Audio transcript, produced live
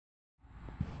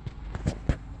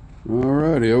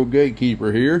Alrighty, old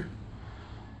Gatekeeper here.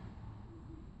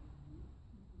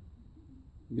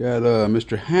 Got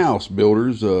Mr. House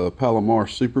Builder's Palomar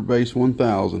Super Bass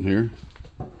 1000 here.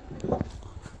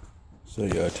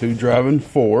 So two driving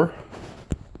four,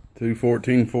 two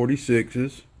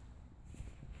 1446s.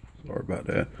 Sorry about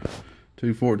that.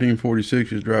 Two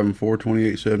 1446s driving four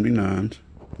 2879s.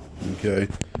 Okay.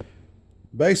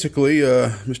 Basically,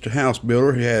 Mr. House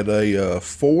Builder, he had a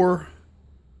four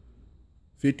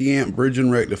 50 amp bridging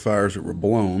rectifiers that were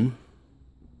blown.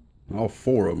 All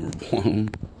four of them were blown.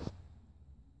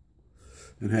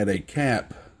 And had a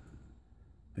cap,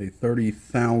 a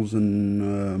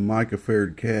 30,000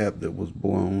 microfarad cap that was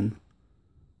blown.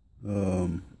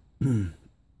 And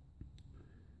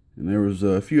there was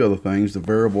a few other things. The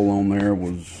variable on there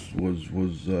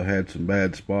had some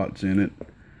bad spots in it.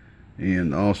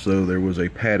 And also there was a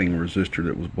padding resistor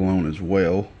that was blown as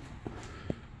well.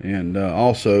 And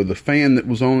also the fan that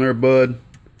was on there, bud,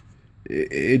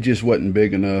 it just wasn't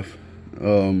big enough.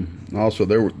 Also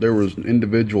there was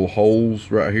individual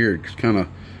holes right here. It's kind of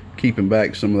keeping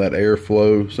back some of that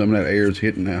airflow. Some of that air is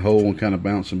hitting that hole and kind of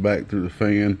bouncing back through the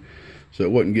fan. So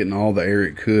it wasn't getting all the air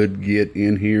it could get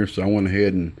in here. So I went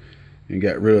ahead and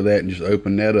got rid of that and just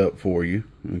opened that up for you.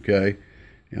 Okay.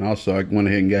 And also I went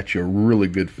ahead and got you a really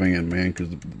good fan, man, because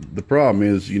the problem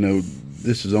is, you know,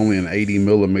 this is only an 80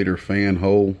 millimeter fan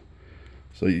hole.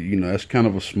 So, you know, that's kind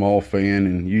of a small fan,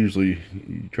 and usually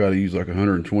you try to use like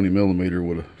 120 millimeter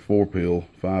with a 4-pill,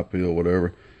 5-pill,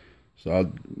 whatever. So I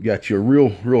got you a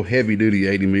real heavy duty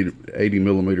 80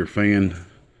 millimeter fan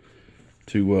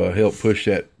to help push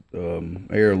that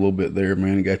air a little bit there,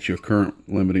 man. And got you a current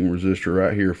limiting resistor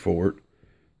right here for it.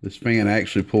 This fan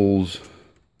actually pulls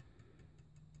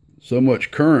so much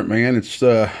current, man. It's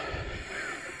a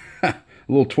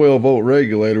little 12-volt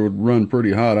regulator would run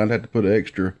pretty hot. I'd have to put an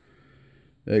extra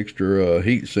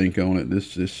heat sink on it.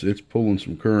 It's pulling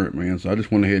some current, man. So I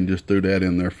just went ahead and just threw that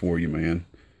in there for you, man.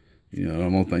 You know, I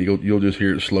don't think you'll just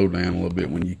hear it slow down a little bit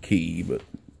when you key, but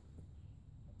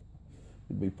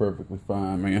it'll be perfectly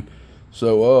fine, man.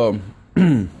 So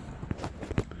went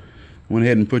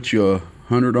ahead and put you a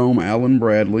 100 ohm Allen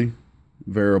Bradley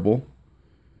variable.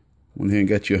 Went ahead and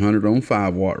got you a 100 ohm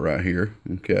 5-watt right here.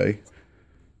 Okay.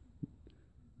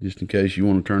 Just in case you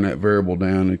want to turn that variable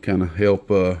down and kind of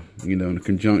help, you know, in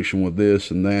conjunction with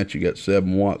this and that, you got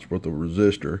 7 watts worth of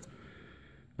resistor.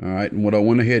 All right, and what I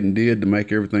went ahead and did to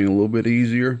make everything a little bit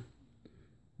easier,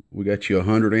 we got you a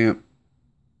 100 amp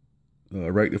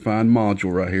rectifying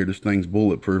module right here. This thing's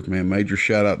bulletproof, man. Major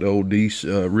shout out to old DC,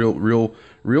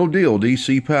 real deal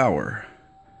DC Power.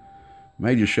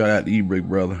 Major shout out to you, big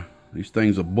brother. These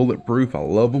things are bulletproof. I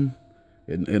love them.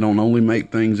 It don't only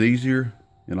make things easier,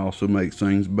 it also makes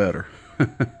things better.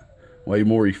 Way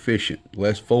more efficient,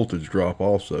 less voltage drop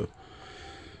also.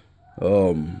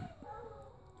 And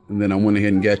then I went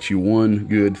ahead and got you one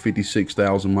good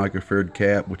 56,000 microfarad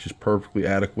cap, which is perfectly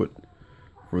adequate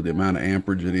for the amount of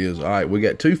amperage it is. All right, we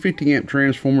got two 50 amp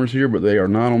transformers here, but they are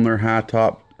not on their high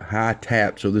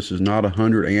tap, so this is not a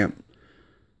 100 amp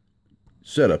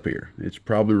setup here. It's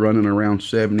probably running around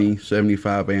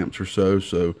 75 amps or so.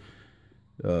 So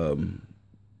and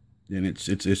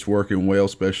it's working well,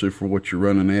 especially for what you're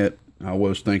running at. I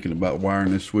was thinking about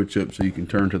wiring this switch up so you can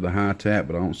turn to the high tap,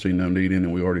 but I don't see no need in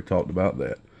it. We already talked about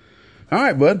that. All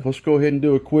right, bud, let's go ahead and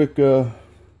do a quick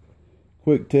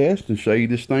test and show you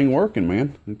this thing working,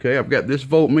 man. Okay, I've got this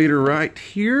voltmeter right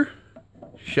here.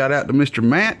 Shout out to Mr.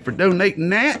 Matt for donating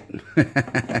that.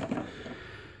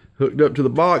 Hooked up to the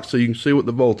box so you can see what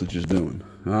the voltage is doing.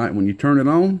 All right, when you turn it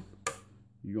on,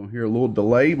 you're gonna hear a little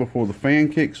delay before the fan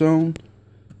kicks on.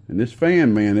 And this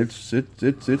fan, man, it's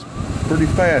pretty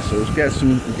fast, so it's got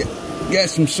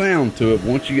some sound to it.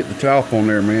 Once you get the top on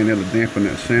there, man, it'll dampen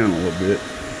that sound a little bit.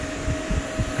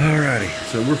 Alrighty,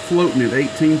 so we're floating at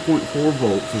 18.4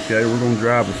 volts. Okay, we're gonna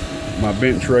drive my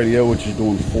bench radio, which is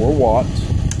doing 4 watts.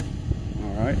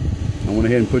 Alright, I went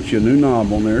ahead and put you a new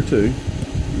knob on there too.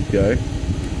 Okay,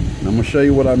 and I'm gonna show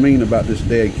you what I mean about this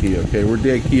dead key. Okay, we're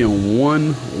dead key on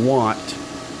 1 watt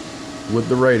with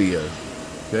the radio.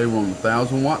 Okay, we're on a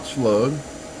 1000 watt slug.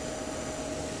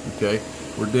 Okay,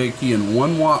 we're dead keying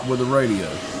 1 watt with the radio.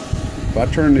 If I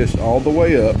turn this all the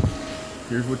way up,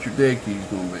 here's what your dead key is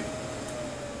going to be.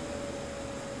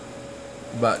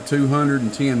 About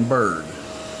 210 bird.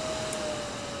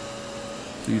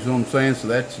 See what I'm saying? So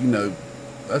that's, you know,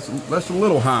 that's a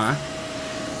little high.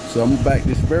 So I'm going to back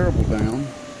this variable down.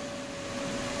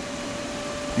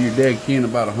 You're dead keying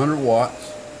about 100 watts.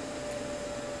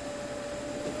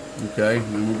 Okay,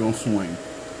 and then we're going to swing.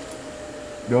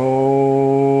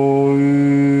 Go,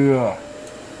 yeah.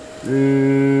 Yeah.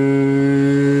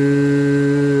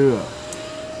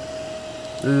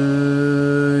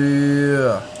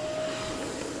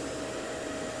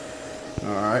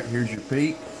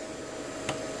 peak.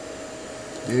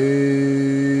 Yeah.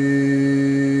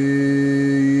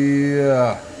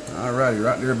 Alrighty,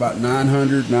 right there about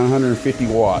 950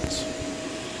 watts.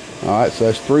 Alright, so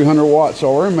that's 300 watts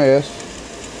RMS.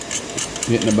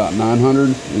 Hitting about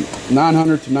 900 to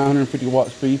 950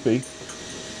 watts PP.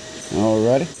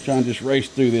 Alrighty, trying to just race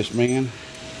through this, man.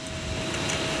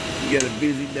 You got a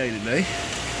busy day today.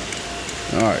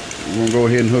 Alright, we're going to go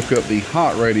ahead and hook up the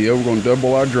hot radio. We're going to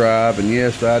double our drive, and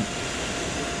yes,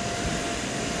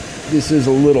 this is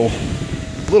a little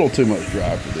too much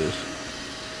drive for this.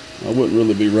 I wouldn't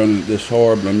really be running it this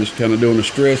hard, but I'm just kind of doing a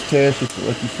stress test just to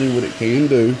let you see what it can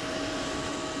do.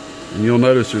 And you'll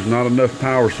notice there's not enough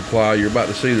power supply. You're about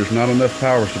to see there's not enough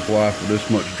power supply for this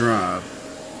much drive.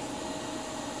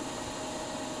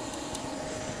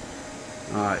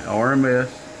 Alright, RMS.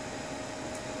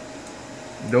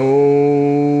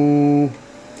 Do.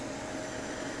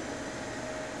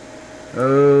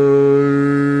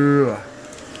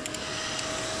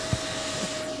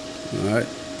 Alright.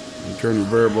 Turn the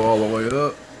variable all the way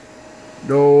up.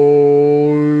 Do.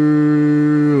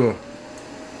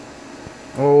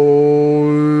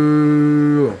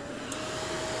 Oh.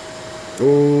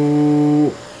 Oh.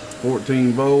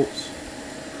 14 volts.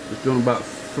 It's doing about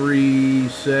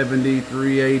 370,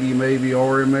 380 maybe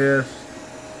RMS.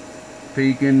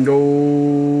 Peaking,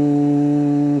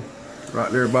 go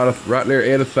right there right there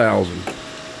at 1,000.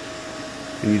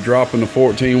 And you're dropping the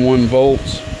 14.1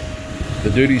 volts. The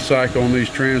duty cycle on these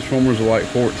transformers are like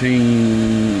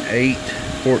 14.8,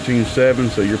 14.7,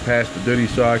 so you're past the duty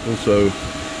cycle, so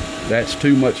that's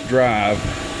too much drive.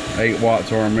 8 watts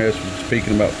RMS, which is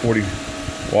peaking about 40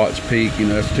 watts peak. You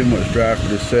know, that's too much drive for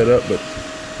this setup, but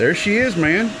there she is,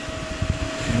 man.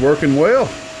 She's working well.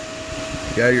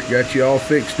 Got you all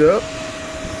fixed up.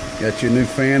 Got you a new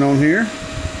fan on here.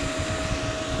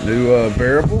 New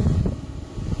variable.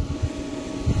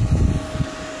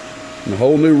 And a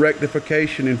whole new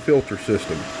rectification and filter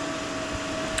system.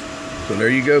 So there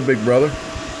you go, big brother.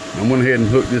 I went ahead and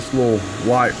hooked this little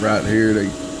light right here that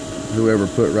whoever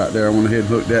put right there. I went ahead and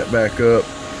hooked that back up.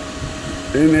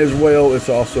 And as well, it's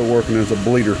also working as a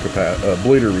bleeder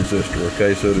resistor,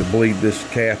 okay? So to bleed this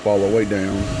cap all the way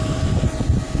down,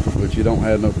 but you don't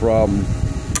have no problem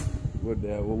with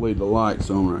that. We'll leave the lights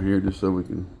on right here just so we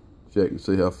can check and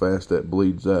see how fast that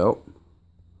bleeds out.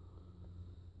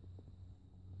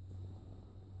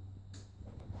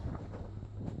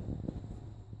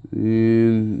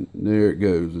 And there it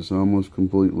goes. It's almost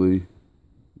completely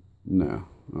now.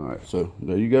 Alright, so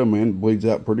there you go, man. It bleeds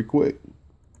out pretty quick.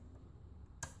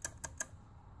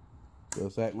 So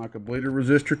it's acting like a bleeder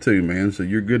resistor too, man. So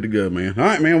you're good to go, man.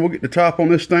 Alright, man, we'll get the top on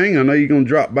this thing. I know you're going to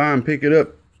drop by and pick it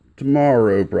up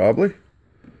tomorrow, probably.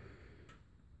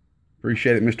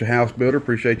 Appreciate it, Mr. House Builder.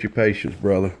 Appreciate your patience,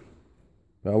 brother.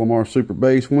 Palomar Super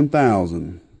Bass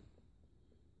 1000.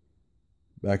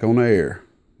 Back on the air.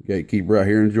 Gatekeeper out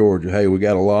here in Georgia. Hey, we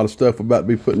got a lot of stuff about to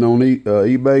be putting on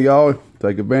eBay, y'all.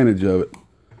 Take advantage of it.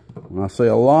 When I say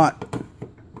a lot, I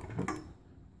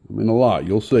mean a lot.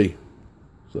 You'll see.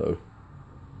 So,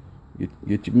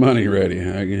 get your money ready.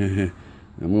 I'm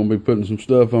going to be putting some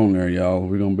stuff on there, y'all.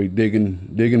 We're going to be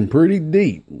digging pretty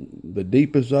deep. The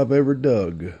deepest I've ever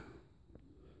dug.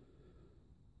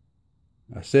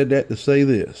 I said that to say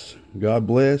this. God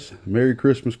bless. Merry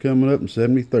Christmas coming up in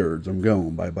 73rds. I'm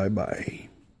gone. Bye, bye, bye.